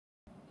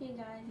Hey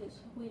guys, it's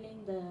Wheeling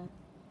the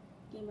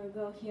Gamer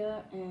Girl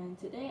here, and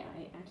today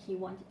I actually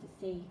wanted to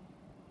say,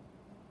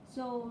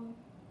 so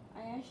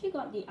I actually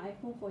got the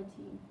iPhone 14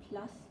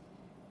 Plus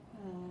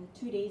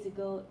 2 days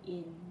ago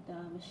in the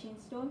machine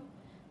store,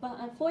 but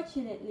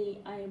unfortunately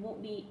I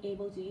won't be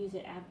able to use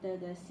it after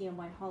the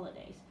CNY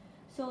holidays.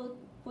 So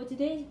for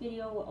today's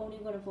video, we're only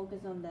going to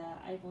focus on the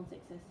iPhone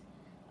 6s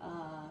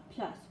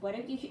Plus,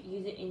 whether you should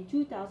use it in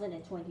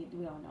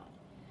 2023 or not.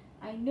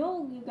 I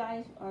know you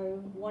guys are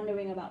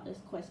wondering about this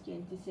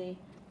question to say,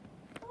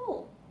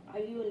 oh, are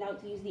you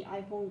allowed to use the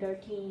iPhone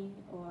 13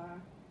 or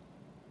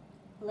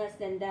less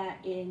than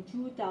that in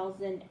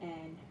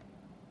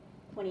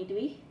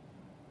 2023?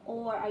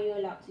 Or are you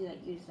allowed to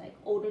use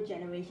older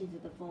generations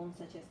of the phone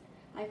such as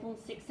iPhone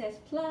 6s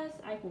Plus,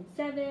 iPhone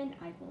 7,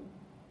 iPhone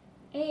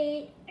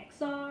 8,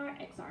 XR,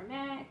 XR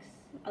Max,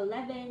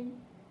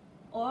 11,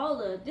 or all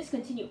the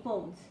discontinued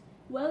phones?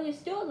 Well, you're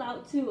still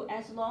allowed to,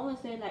 as long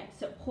as they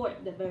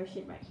support the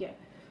version right here.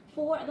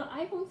 For the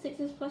iPhone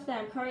 6s Plus that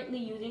I'm currently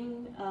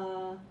using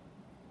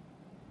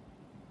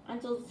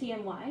until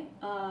CNY,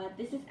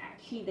 this is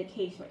actually the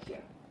case right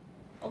here.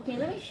 Okay,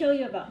 let me show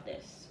you about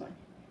this one.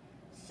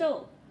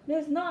 So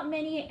there's not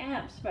many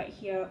apps right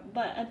here,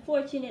 but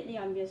unfortunately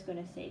I'm just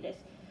gonna say this.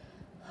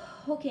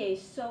 Okay,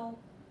 so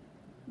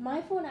my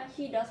phone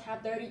actually does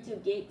have 32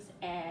 gigs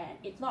and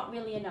it's not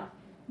really enough.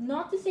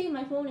 Not to say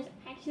my phone is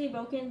actually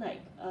broken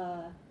like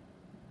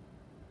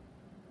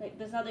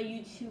this other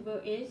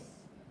YouTuber is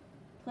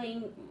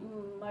playing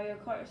Mario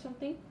Kart or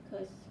something,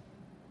 because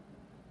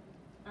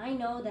I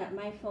know that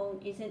my phone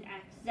isn't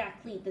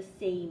exactly the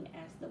same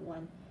as the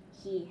one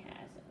he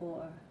has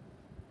or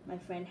my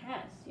friend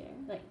has,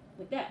 like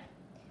that.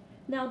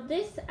 Now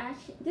this is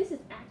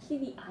actually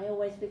the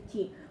iOS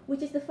 15,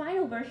 which is the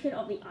final version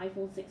of the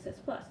iPhone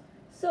 6s Plus.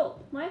 So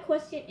my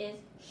question is,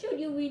 should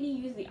you really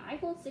use the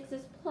iPhone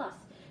 6s Plus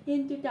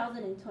in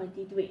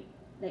 2023,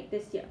 like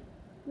this year?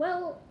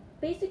 Well,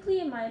 basically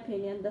in my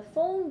opinion, the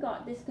phone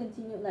got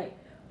discontinued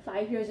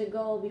 5 years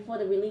ago before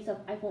the release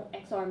of iPhone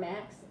XR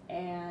Max,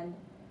 and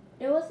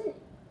there wasn't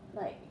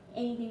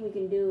anything we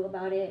can do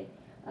about it.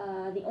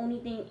 The only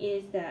thing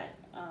is that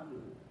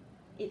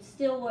it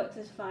still works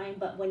as fine,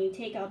 but when you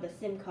take out the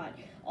SIM card,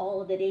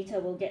 all of the data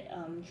will get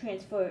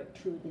transferred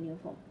to the new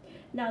phone.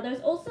 Now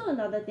there's also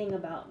another thing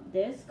about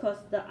this, because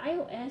the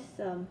iOS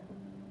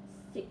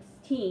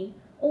 16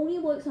 only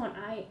works on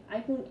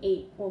iPhone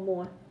 8 or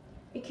more.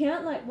 It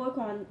can't work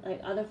on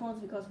other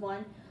phones because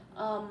one,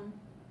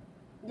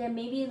 there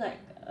may be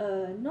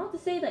not to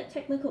say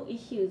technical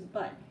issues,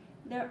 but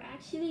they're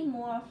actually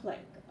more of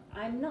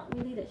I'm not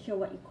really that sure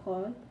what you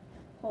call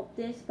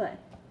this, but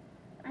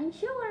I'm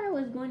sure what I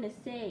was going to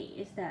say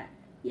is that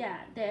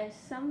yeah, there's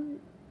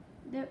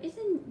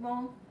nothing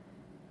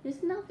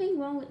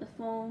wrong with the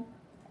phone,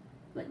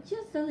 but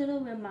just a little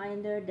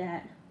reminder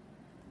that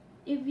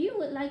if you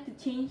would like to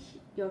change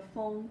your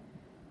phone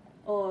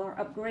or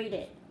upgrade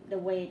it the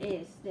way it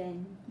is,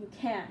 then you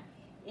can.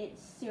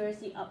 It's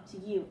seriously up to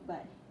you.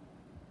 But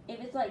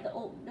if it's like the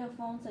older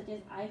phones such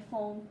as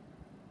iPhone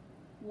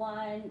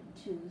 1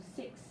 to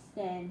 6,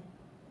 then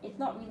it's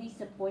not really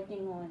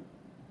supporting on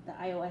the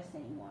iOS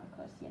anymore,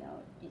 because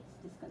it's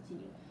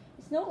discontinued.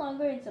 It's no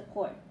longer in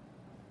support.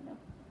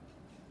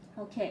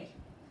 Okay,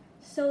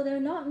 so there are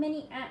not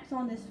many apps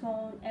on this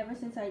phone ever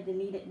since I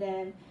deleted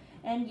them,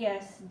 and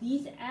yes,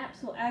 these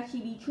apps will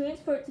actually be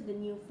transferred to the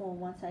new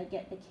phone once I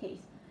get the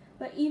case.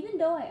 But even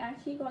though I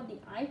actually got the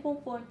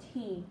iPhone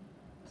 14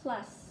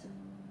 Plus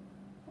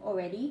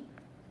already,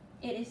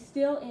 it is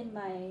still in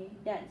my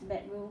dad's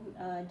bedroom.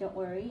 Don't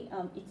worry,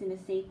 it's in a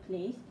safe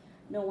place.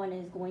 No one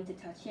is going to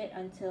touch it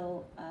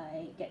until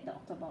I get the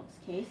Octobox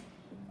case.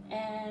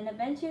 And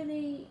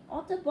eventually,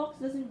 Octobox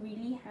doesn't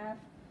really have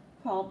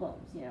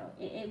problems,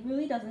 it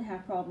really doesn't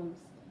have problems.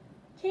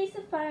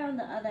 Caseify, on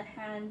the other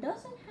hand,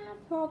 doesn't have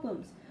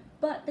problems,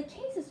 but the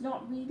case is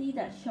not really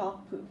that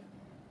shock-proof.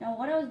 Now,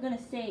 what I was going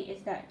to say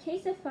is that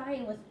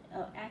Caseify was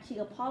actually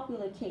a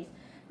popular case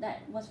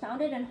that was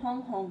founded in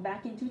Hong Kong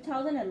back in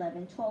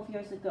 2011, 12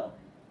 years ago.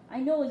 I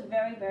know it's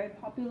very, very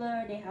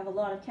popular. They have a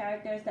lot of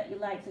characters that you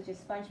like, such as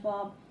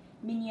SpongeBob,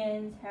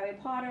 Minions, Harry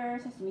Potter,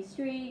 Sesame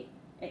Street,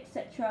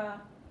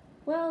 etc.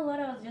 Well, what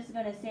I was just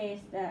going to say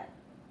is that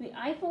the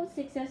iPhone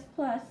 6s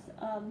Plus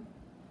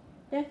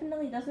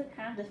definitely doesn't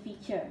have the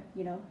feature,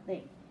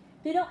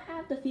 they don't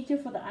have the feature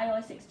for the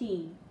iOS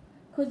 16,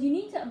 because you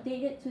need to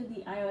update it to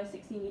the iOS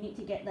 16. You need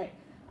to get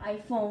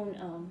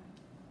iPhone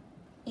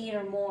 8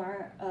 or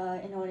more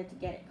in order to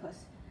get it,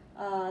 because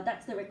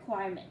that's the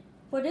requirement.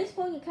 For this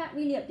phone, you can't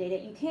really update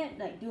it. You can't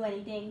do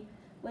anything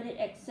with it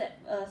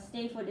except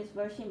stay for this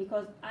version,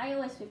 because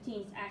iOS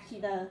 15 is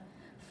actually the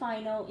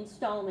final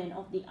installment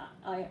of the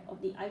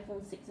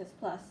iPhone 6s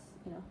Plus.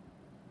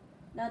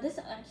 Now this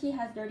actually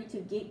has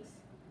 32 gigs,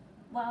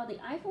 while the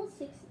iPhone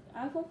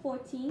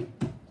 14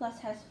 Plus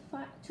has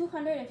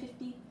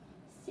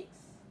 256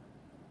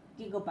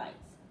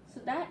 gigabytes. So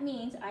that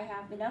means I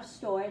have enough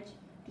storage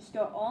to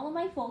store all of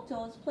my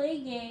photos, play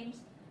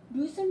games,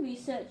 do some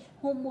research,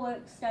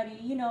 homework,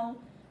 study.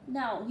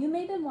 Now you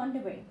may be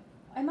wondering,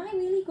 am I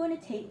really going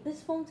to take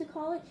this phone to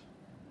college?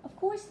 Of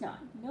course not.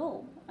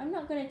 No, I'm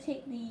not going to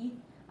take the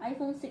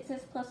iPhone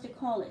 6s Plus to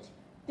college.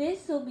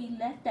 This will be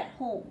left at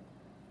home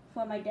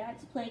for my dad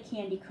to play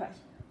Candy Crush,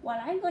 while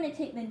I'm going to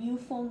take the new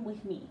phone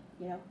with me,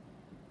 you know.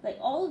 Like,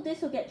 all of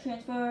this will get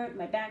transferred,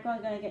 my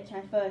background is going to get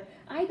transferred.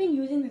 I've been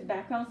using this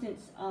background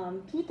since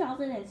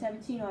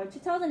 2017 or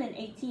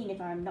 2018 if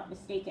I'm not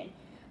mistaken.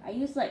 I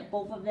used like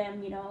both of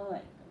them, you know,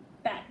 like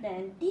back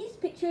then. These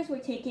pictures were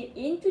taken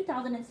in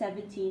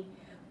 2017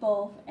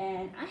 both,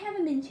 and I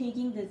haven't been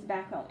changing this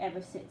background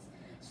ever since.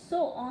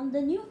 So on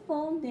the new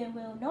phone there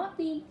will not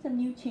be some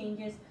new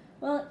changes,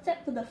 well,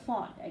 except for the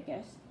font, I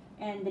guess,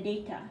 and the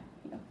data,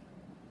 you know.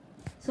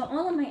 So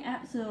all of my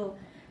apps will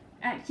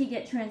actually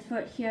get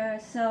transferred here.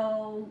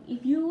 So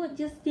if you would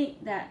just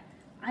think that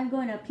I'm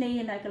going to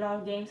play like a lot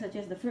of games such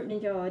as the Fruit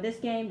Ninja or this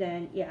game,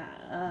 then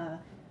yeah,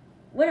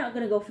 we're not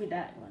going to go through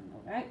that one,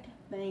 alright?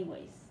 But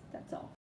anyways, that's all.